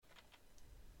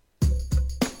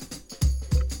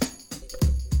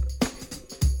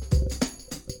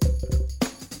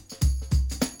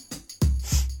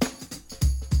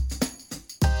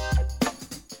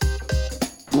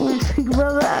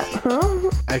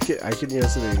I can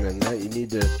yes and amen that. You need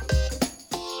to.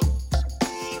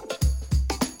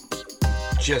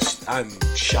 I'm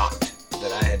shocked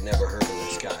that I had never heard of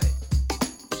this guy.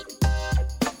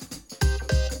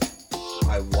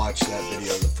 I watched that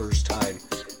video the first time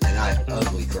and I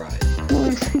ugly cried. What do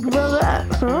you think about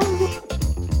that, huh?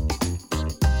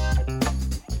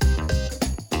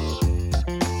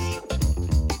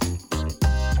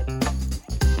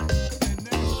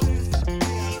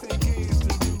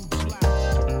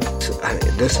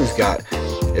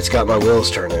 It's got my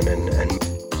wheels turning and What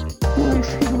do you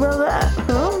think about that,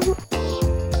 huh?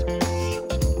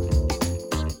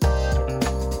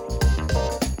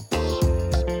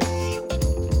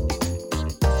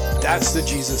 That's the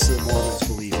Jesus that Mormons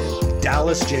believe in.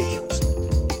 Dallas Jenkins.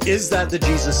 Is that the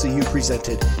Jesus that you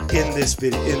presented in this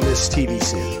TV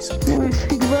series? What do you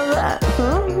think about that,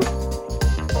 huh?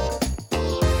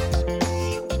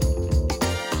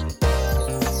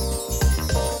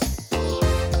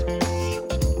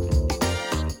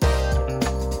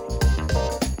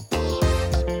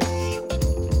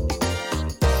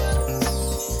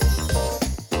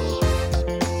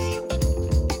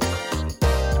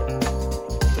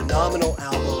 Phenomenal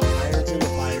album, Irons in the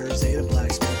Fire, Zeta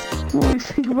Blacksmith. What do you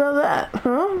think about that,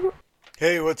 huh?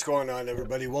 Hey, what's going on,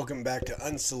 everybody? Welcome back to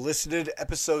Unsolicited,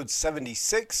 episode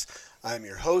 76. I'm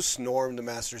your host, Norm the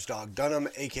Master's Dog Dunham,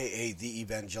 aka the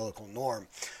Evangelical Norm.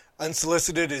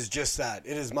 Unsolicited is just that.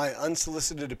 It is my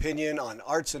unsolicited opinion on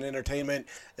arts and entertainment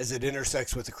as it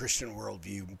intersects with the Christian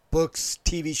worldview. Books,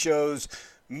 TV shows,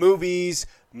 movies,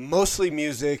 mostly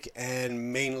music,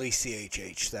 and mainly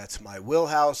CHH. That's my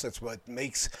wheelhouse. That's what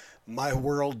makes my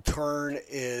world turn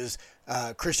is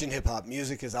Christian hip-hop.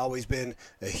 Music has always been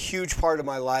a huge part of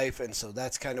my life, and so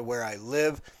that's kind of where I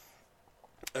live.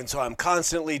 And so I'm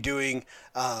constantly doing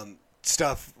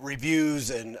stuff, reviews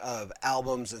and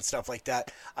albums and stuff like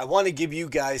that. I want to give you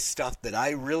guys stuff that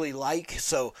I really like,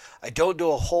 so I don't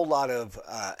do a whole lot of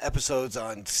episodes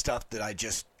on stuff that I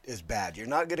just is bad. You're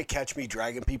not going to catch me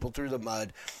dragging people through the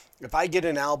mud. If I get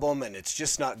an album and it's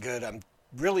just not good, I'm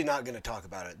really not going to talk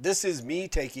about it. This is me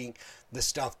taking the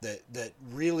stuff that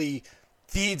really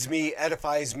feeds me,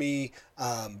 edifies me,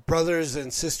 brothers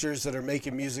and sisters that are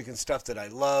making music and stuff that I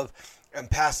love, and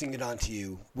passing it on to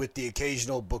you with the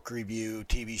occasional book review,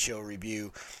 TV show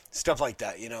review, stuff like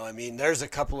that. You know, I mean, there's a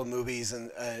couple of movies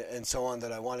and so on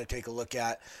that I want to take a look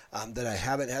at that I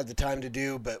haven't had the time to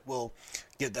do, but we'll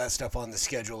get that stuff on the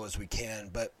schedule as we can.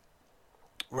 But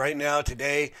right now,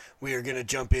 today, we are going to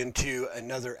jump into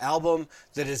another album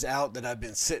that is out that I've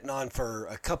been sitting on for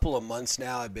a couple of months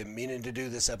now. I've been meaning to do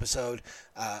this episode,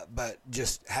 but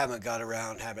just haven't got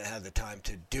around, haven't had the time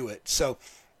to do it. So,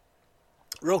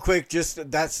 real quick,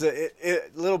 just that's a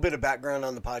little bit of background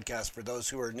on the podcast for those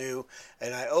who are new,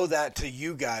 and I owe that to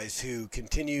you guys who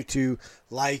continue to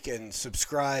like and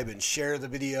subscribe and share the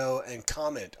video and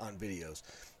comment on videos.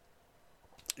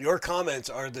 Your comments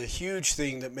are the huge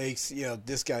thing that makes,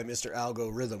 this guy, Mr.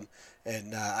 Algorithm,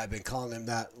 and I've been calling him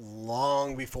that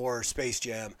long before Space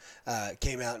Jam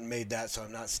came out and made that, so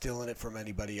I'm not stealing it from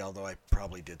anybody, although I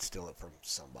probably did steal it from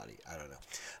somebody. I don't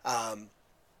know.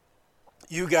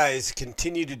 You guys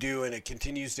continue to do, and it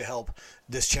continues to help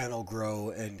this channel grow,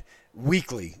 and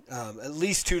weekly, at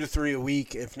least 2 to 3 a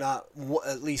week, if not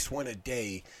at least one a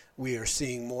day, we are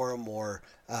seeing more and more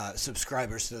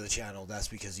subscribers to the channel. That's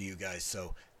because of you guys,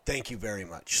 so thank you very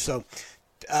much. So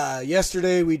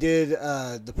yesterday we did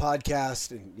the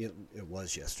podcast, and it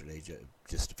was yesterday,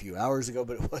 just a few hours ago,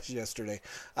 but it was yesterday.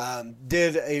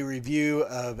 Did a review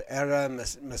of Era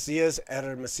Macias.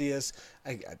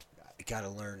 I gotta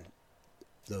learn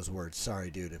those words. Sorry,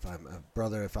 dude, if I'm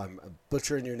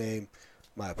butchering your name,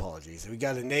 my apologies. We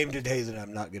got a name today that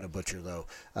I'm not going to butcher, though,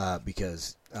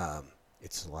 because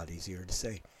it's a lot easier to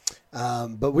say.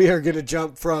 But we are going to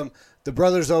jump from the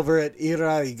brothers over at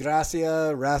Ira y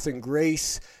Gracia, Wrath and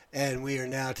Grace, and we're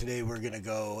going to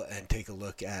go and take a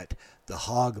look at the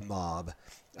Hog Mob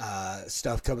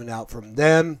stuff coming out from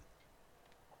them.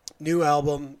 New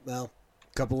album, well,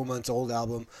 a couple of months old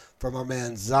album from our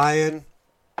man Zion.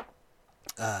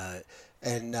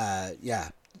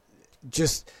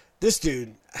 Just this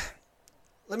dude,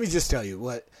 let me just tell you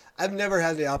what, I've never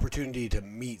had the opportunity to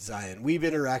meet Zion. We've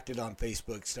interacted on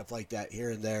Facebook, stuff like that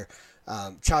here and there,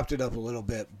 chopped it up a little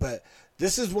bit, but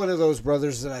this is one of those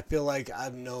brothers that I feel like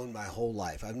I've known my whole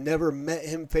life. I've never met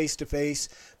him face to face,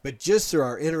 but just through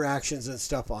our interactions and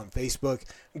stuff on Facebook.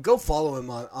 Go follow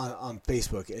him on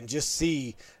Facebook and just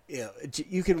see,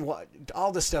 you can watch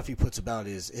all the stuff he puts about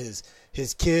his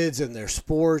kids and their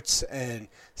sports and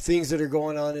things that are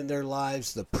going on in their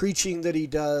lives, the preaching that he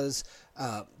does,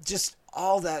 just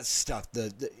all that stuff.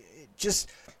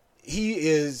 he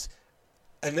is,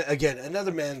 again,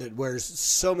 another man that wears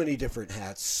so many different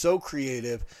hats, so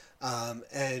creative.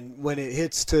 And when it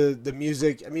hits to the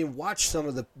music, I mean, watch some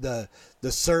of the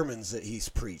sermons that he's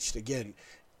preached. Again,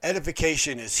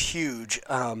 edification is huge,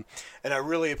 and I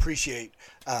really appreciate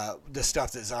the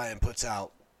stuff that Zion puts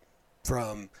out,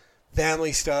 from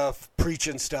family stuff,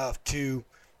 preaching stuff, to,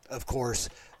 of course,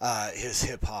 his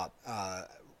hip-hop,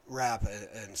 rap,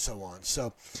 and so on.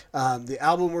 So the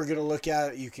album we're going to look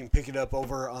at, you can pick it up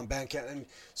over on Bandcamp. And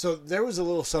so there was a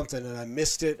little something, and I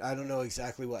missed it. I don't know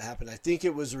exactly what happened. I think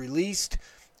it was released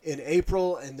in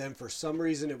April, and then for some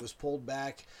reason it was pulled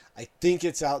back. I think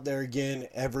it's out there again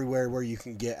everywhere where you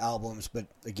can get albums, but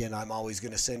again, I'm always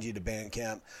going to send you to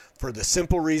Bandcamp for the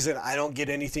simple reason I don't get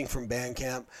anything from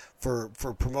Bandcamp for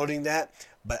promoting that.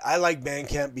 But I like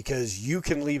Bandcamp because you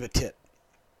can leave a tip.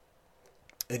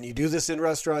 And you do this in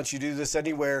restaurants, you do this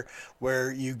anywhere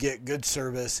where you get good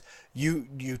service. You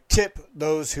tip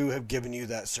those who have given you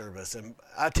that service. And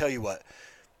I tell you what,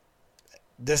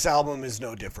 this album is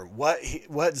no different.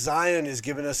 What Zion has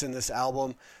given us in this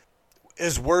album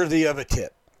is worthy of a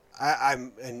tip.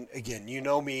 And again, you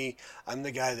know me, I'm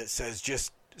the guy that says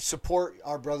just support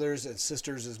our brothers and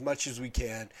sisters as much as we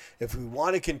can. If we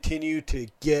want to continue to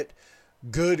get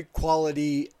good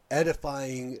quality,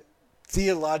 edifying,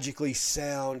 theologically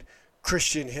sound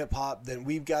Christian hip-hop, then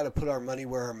we've got to put our money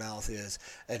where our mouth is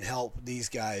and help these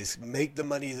guys make the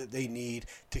money that they need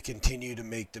to continue to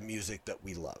make the music that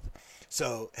we love.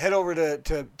 So head over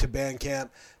to Bandcamp,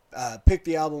 pick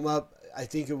the album up. I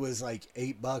think it was like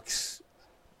 $8,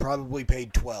 probably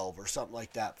paid $12 or something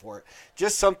like that for it.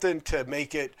 Just something to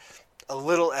make it a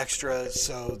little extra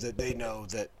so that they know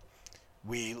that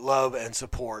we love and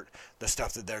support the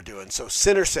stuff that they're doing. So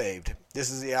Sinner Saved. This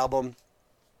is the album.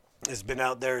 It's been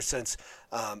out there since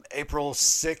April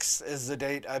 6th is the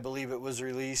date I believe it was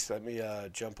released. Let me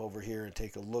jump over here and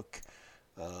take a look.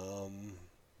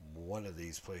 One of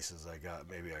these places I got,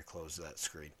 maybe I closed that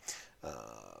screen.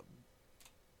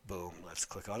 Boom, let's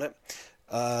click on it.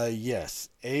 Yes,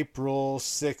 April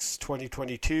 6,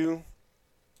 2022.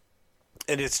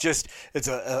 And it's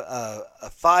a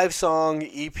 5-song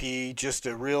EP, just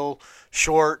a real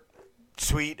short,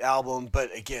 sweet album.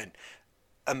 But again,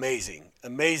 amazing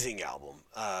album.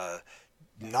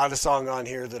 Not a song on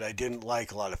here that I didn't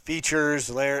like. A lot of features,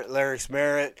 Lyrics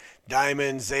Merit,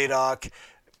 Diamond, Zadok.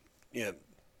 You know,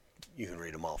 you can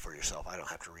read them all for yourself. I don't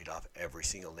have to read off every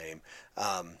single name.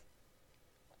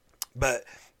 But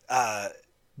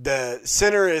the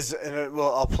Sinner is, and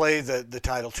I'll play the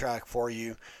title track for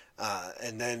you.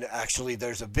 And then actually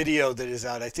there's a video that is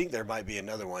out. I think there might be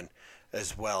another one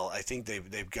as well. I think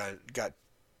they've got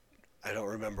I don't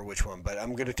remember which one, but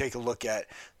I'm going to take a look at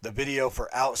the video for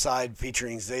Outside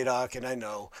featuring Zadok. And I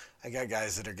know I got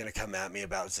guys that are going to come at me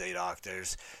about Zadok.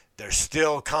 There's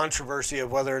still controversy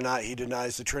of whether or not he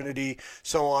denies the Trinity,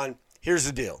 so on. Here's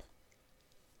the deal.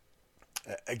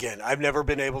 Again, I've never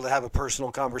been able to have a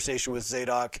personal conversation with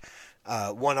Zadok,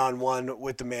 one-on-one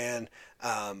with the man,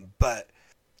 but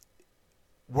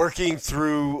working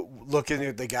through, looking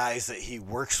at the guys that he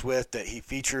works with, that he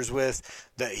features with,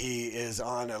 that he is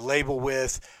on a label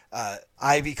with,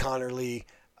 Ivy Connerly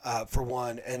for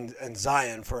one, and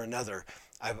Zion for another.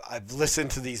 I've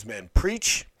listened to these men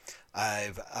preach.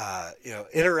 I've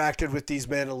interacted with these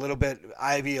men a little bit,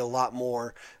 Ivy a lot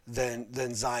more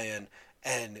than Zion,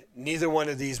 and neither one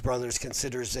of these brothers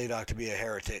considers Zadok to be a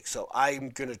heretic. So I'm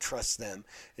going to trust them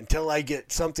until I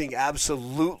get something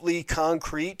absolutely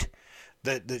concrete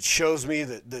that shows me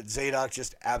that Zadok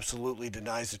just absolutely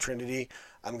denies the Trinity.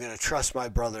 I'm going to trust my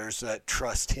brothers that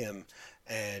trust him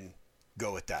and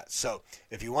go with that. So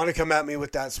if you want to come at me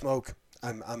with that smoke,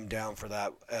 I'm down for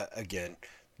that. Again,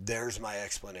 there's my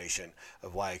explanation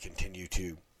of why I continue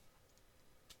to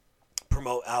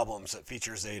promote albums that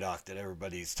feature Zadok that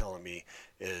everybody's telling me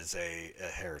is a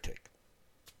heretic.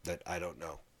 That I don't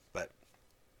know. But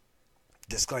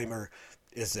disclaimer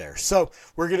is there. So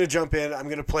we're going to jump in. I'm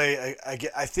going to play,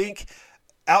 I think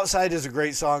Outside is a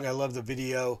great song. I love the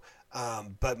video.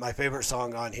 But my favorite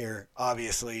song on here,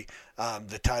 obviously,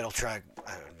 the title track,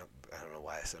 I don't know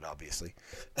why I said obviously.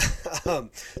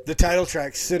 The title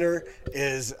track, Sinner,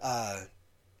 is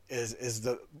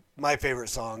my favorite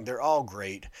song. They're all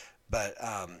great, but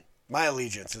My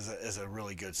Allegiance is a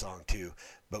really good song too.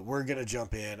 But we're going to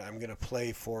jump in. I'm going to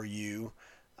play for you.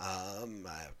 I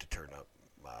have to turn up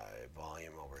my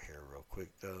volume over here real quick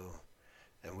though,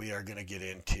 and we are going to get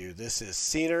into, this is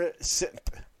Sinner,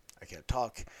 I can't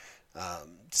talk,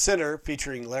 Sinner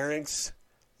featuring Larynx,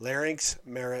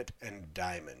 Merit, and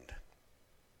Diamond,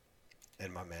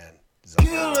 and my man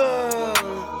Zion.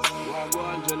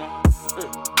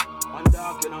 I'm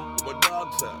dark, you know. My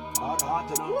dog, sir. Hard,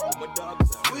 you know. My dog,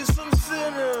 sir. We some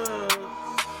sinners.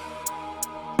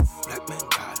 Black man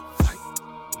gotta fight.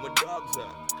 My dog, sir.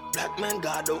 Black man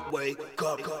gotta wake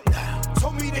up.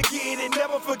 Told me to get it,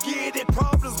 never forget it.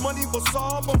 Problems, money will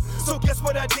solve them. So guess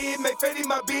what I did? Make Fetty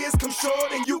my biz come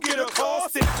short and you get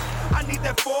accosted. I need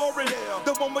that foreign,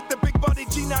 the one with the big body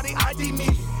G, now they ID me.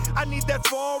 I need that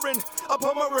foreign,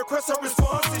 upon my request her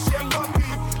response is yeah, puppy.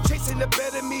 Chasing the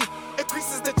better me,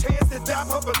 increases the chance to die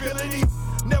probability.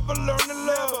 Never learn to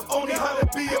love, only how to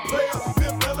be a player.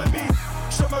 Bill Bellamy,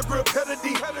 show my real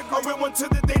pedigree. I went one to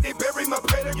the day they bury my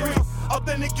pedigree.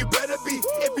 Authentic, you better be.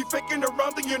 If you faking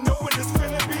around, then you know what it's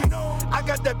finna be. I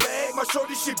got that bag, my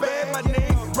shorty, she bad. My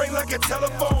name ring like a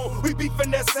telephone. We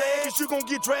beefing that sash, you gon'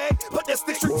 get dragged. Put that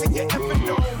stick straight to your effing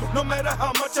dome. No matter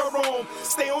how much I roam,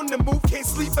 stay on the move, can't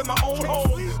sleep at my own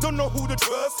home. Don't know who to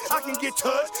trust, I can get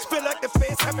touched. Feel like the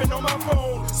feds happen on my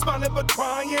phone. Smiling but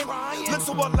crying, look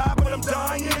so alive but I'm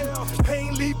dying.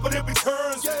 Pain leave but it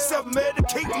returns.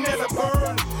 Self-medicating as I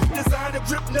burn. Design the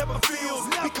drip never feels.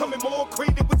 Becoming more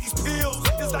creative with these pills.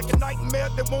 It's like a nightmare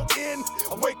that won't end.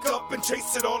 I wake up and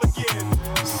chase it all again.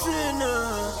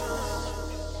 Sinners,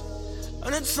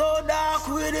 and it's so dark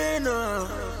within us.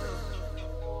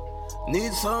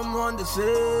 Need someone to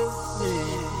save me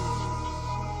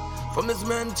from this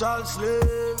mental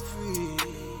slavery.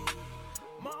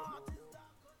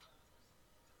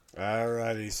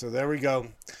 Alrighty, so there we go.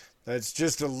 That's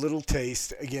just a little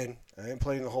taste. Again, I ain't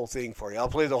playing the whole thing for you. I'll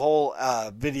play the whole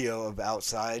video of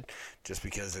Outside just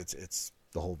because it's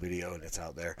the whole video and it's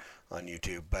out there on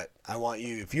YouTube. But I want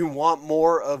you, if you want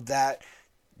more of that,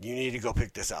 you need to go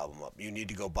pick this album up. You need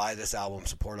to go buy this album,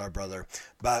 support our brother.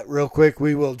 But real quick,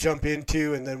 we will jump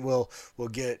into and then we'll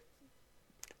get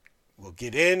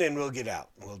in and we'll get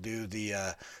out. We'll do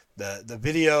the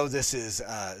video. This is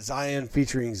Zion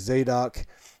featuring Zadok.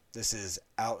 This is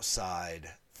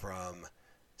Outside from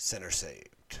Center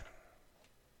Saved.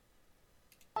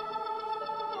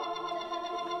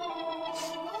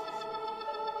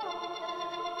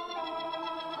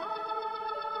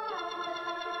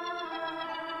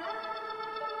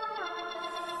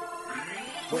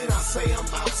 When I say I'm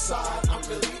outside, I'm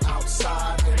really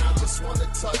outside. And I just wanna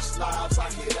touch lives,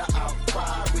 I hear the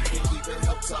outcry. We can even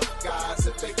help tough guys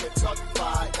if they can tuck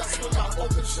pride. That's when I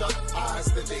open shut eyes,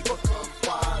 then they become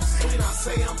wise. When I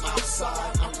say I'm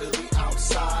outside, I'm really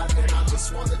outside. And I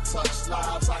just wanna touch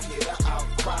lives, I hear the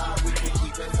outcry. We can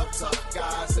even help tough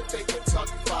guys if they can tuck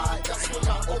pride. That's when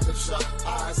I open shut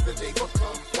eyes, then they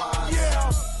become wise.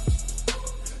 Yeah.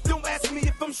 Don't ask me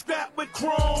if I'm strapped with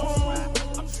chrome.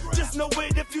 Just know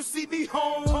it if you see me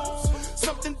home.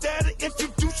 Something that'll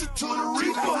introduce you to the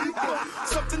reaper.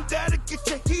 Something that'll get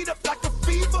your heat up like a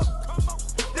fever.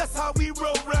 That's how we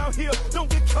roll around here. Don't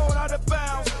get caught out of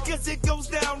bounds, cause it goes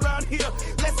down around here.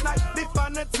 Last night they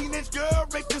found a teenage girl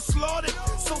raped and slaughtered.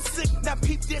 So sick, now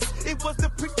peep this. It was the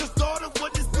preacher's daughter.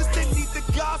 What is this? They need the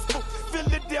gospel. Feel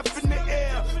the death in the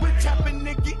air. We're trapping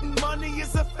and getting money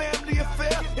is a family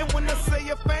affair. And when I say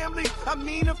a family, I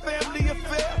mean a family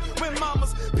affair. When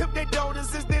mamas pimp their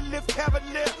daughters as they live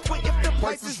cavalier. Well, if the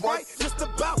price is right, just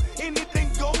about anything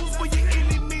goes. Where your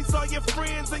enemies are your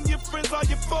friends and your friends are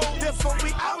your foes. Therefore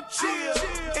we out here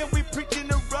and we preaching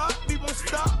the rock. We won't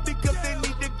stop because they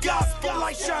need the gospel.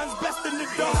 Light shines best in the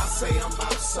dark. When I say I'm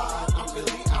outside, I'm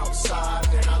really outside.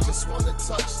 And I just wanna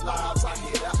touch lives, I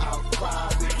hear the outcry.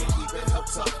 We can even help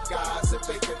tough guys if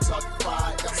they can tuck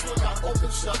pride. That's when I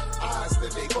open shut eyes, then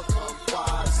they become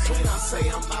wise. When I say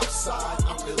I'm outside,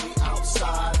 I'm really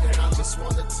outside. And I just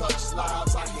wanna touch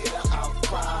lives, I hear the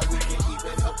outcry. We can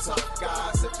even help tough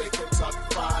guys if they can tuck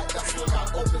pride. That's when I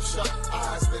open shut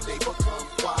eyes, then they become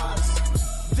wise.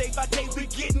 Day by day we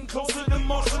getting closer to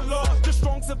martial law. The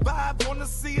strong survive, wanna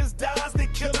see us die as they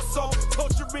kill us all.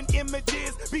 Torturing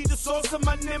images, be the source of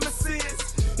my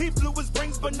nemesis. He blew his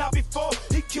brains but not before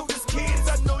he killed his kids.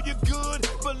 I know you're good,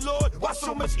 but Lord, why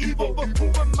so much evil? But who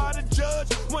am I to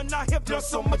judge when I have done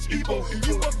so much evil?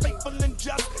 You are faithful and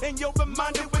just, and you're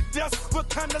reminded with dust. What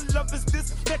kind of love is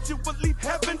this that you will leave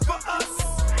heaven for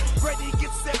us? Ready,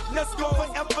 get set, let's go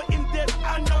forever in debt.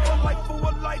 I know a life for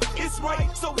a life is right,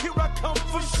 so here I come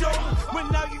for sure. When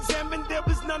I examine, there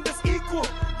is none that's equal.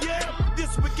 Yeah,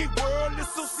 this wicked world is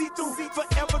so see-through,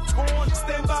 forever torn.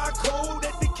 Stand by a code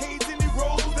that decays and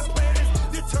erodes. The plan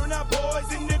is to turn our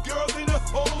boys and the girls into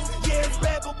hoes. Yeah, it's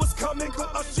bad, but what's coming? Go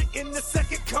usher in the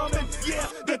second coming. Yeah,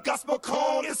 the gospel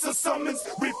call, it's a summons.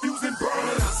 Refuse and burn.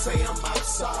 When I say I'm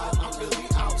outside, I'm really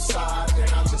outside.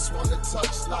 And I just wanna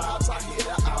touch lives, I hear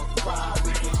the outcry.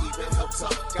 We can even help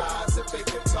tough guys if they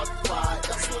can tuck pride.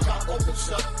 That's when I open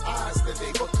shut eyes, then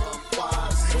they become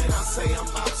wise. When I say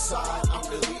I'm outside, I'm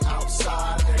really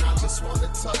outside. And I just wanna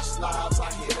touch lives,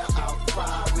 I hear the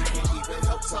outcry. We can even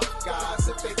help tough guys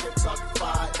if they can tuck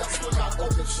pride. That's when I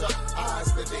open shut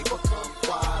eyes, then they become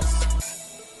wise.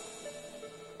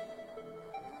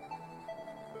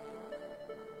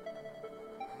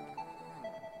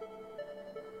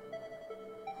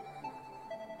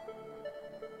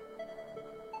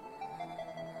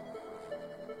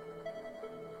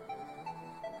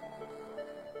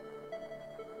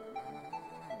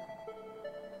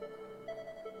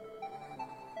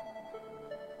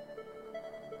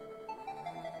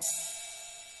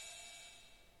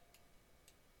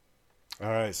 All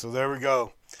right, so there we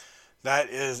go. That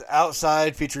is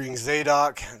Outside featuring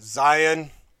Zadok,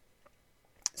 Zion,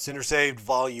 Sinner Saved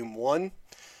Volume 1.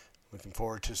 Looking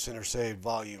forward to Sinner Saved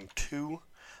Volume 2.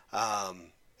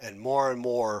 And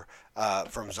more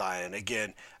from Zion.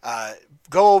 Again,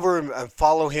 go over and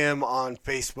follow him on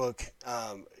Facebook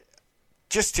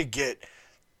just to get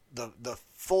the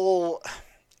full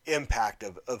impact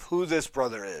of who this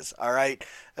brother is, all right?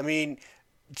 I mean,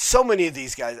 so many of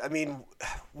these guys, I mean,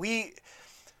 we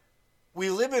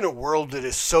live in a world that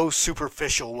is so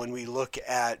superficial when we look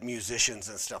at musicians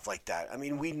and stuff like that. I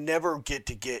mean, we never get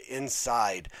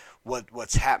inside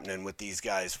what's happening with these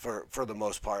guys for the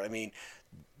most part. I mean,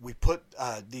 we put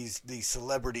these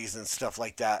celebrities and stuff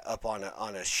like that up on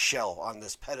a shelf, on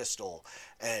this pedestal,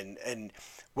 and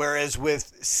whereas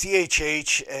with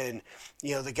CHH and,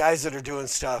 you know, the guys that are doing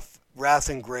stuff, Wrath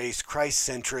and Grace,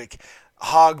 Christ-centric,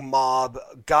 Hog Mob,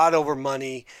 God Over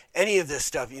Money, any of this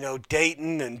stuff, you know,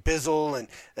 Dayton and Bizzle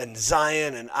and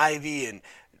Zion and Ivy and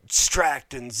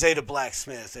Stract and Zeta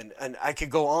Blacksmith, and I could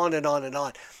go on and on and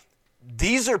on.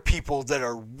 These are people that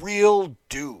are real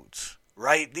dudes,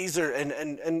 right? These are,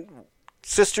 and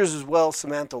sisters as well,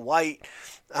 Samantha White,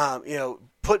 you know,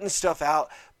 putting stuff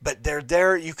out, but they're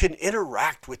there. You can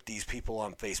interact with these people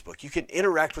on Facebook. You can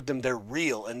interact with them. They're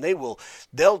real, and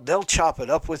they'll chop it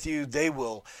up with you. They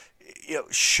will, you know,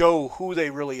 show who they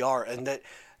really are, and that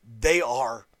they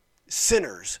are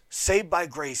sinners saved by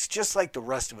grace just like the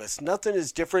rest of us. Nothing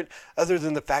is different other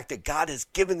than the fact that God has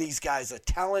given these guys a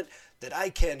talent that I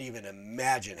can't even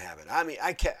imagine having. I mean,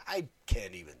 I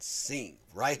can't even sing,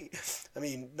 right? I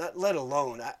mean, not let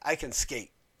alone I can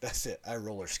skate. That's it. I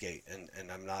roller skate,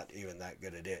 and I'm not even that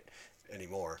good at it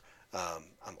anymore.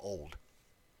 I'm old.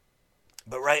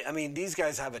 But right, I mean, these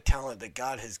guys have a talent that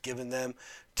God has given them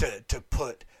to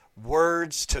put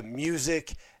words to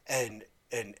music and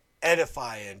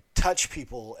edify and touch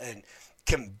people and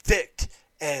convict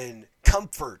and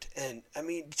comfort, and I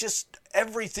mean, just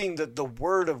everything that the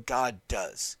Word of God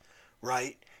does,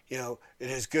 right? You know, it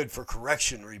is good for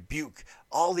correction, rebuke,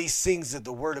 all these things that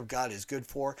the Word of God is good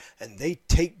for, and they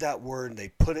take that word and they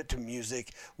put it to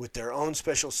music with their own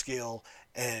special skill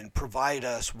and provide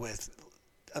us with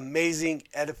amazing,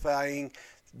 edifying,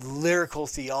 lyrical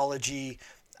theology,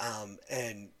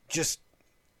 and just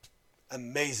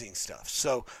amazing stuff.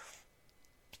 So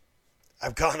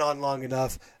I've gone on long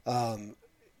enough.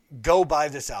 Go buy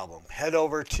this album. Head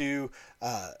over to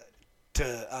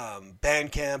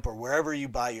Bandcamp or wherever you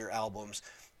buy your albums.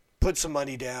 Put some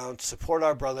money down. Support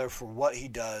our brother for what he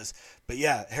does. But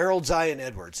yeah, Harold Zion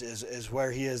Edwards is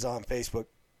where he is on Facebook.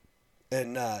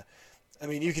 And I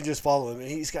mean, you can just follow him. And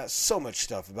he's got so much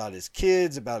stuff about his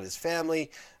kids, about his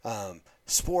family,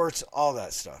 sports, all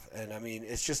that stuff. And I mean,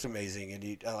 it's just amazing. And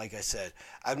he, like I said,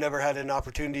 I've never had an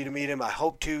opportunity to meet him. I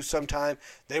hope to sometime.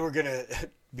 They were going to,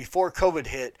 before COVID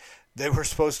hit,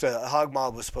 Hog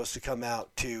Mob was supposed to come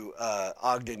out to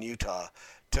Ogden, Utah,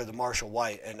 to the Marshall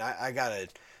White. And I got to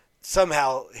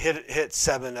somehow hit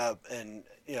 7 Up and,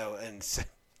 you know, and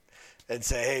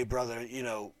say, hey, brother, you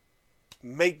know,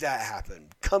 make that happen.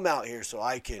 Come out here so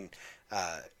I can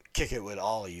kick it with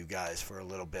all of you guys for a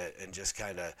little bit and just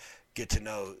kind of get to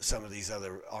know some of these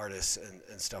other artists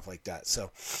and stuff like that. So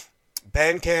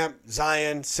Bandcamp,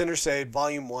 Zion, Sinner Saved,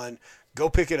 Volume 1. Go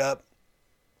pick it up.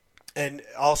 And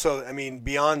also, I mean,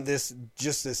 beyond this,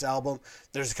 just this album,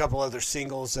 there's a couple other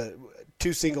singles,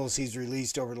 2 singles he's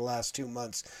released over the last 2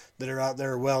 months that are out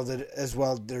there as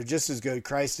well. They're just as good.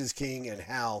 Christ is King and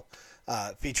How,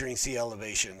 featuring C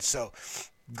Elevation. So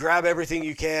grab everything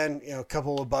you can, you know, a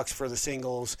couple of bucks for the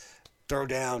singles, throw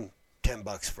down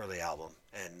 $10 for the album,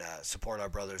 and support our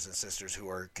brothers and sisters who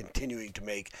are continuing to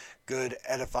make good,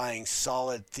 edifying,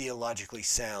 solid, theologically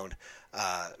sound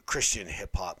Christian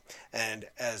hip-hop. And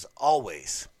as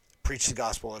always, preach the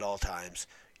gospel at all times.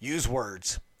 Use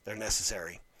words. They're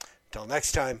necessary. Till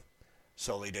next time,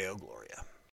 Soli Deo Gloria.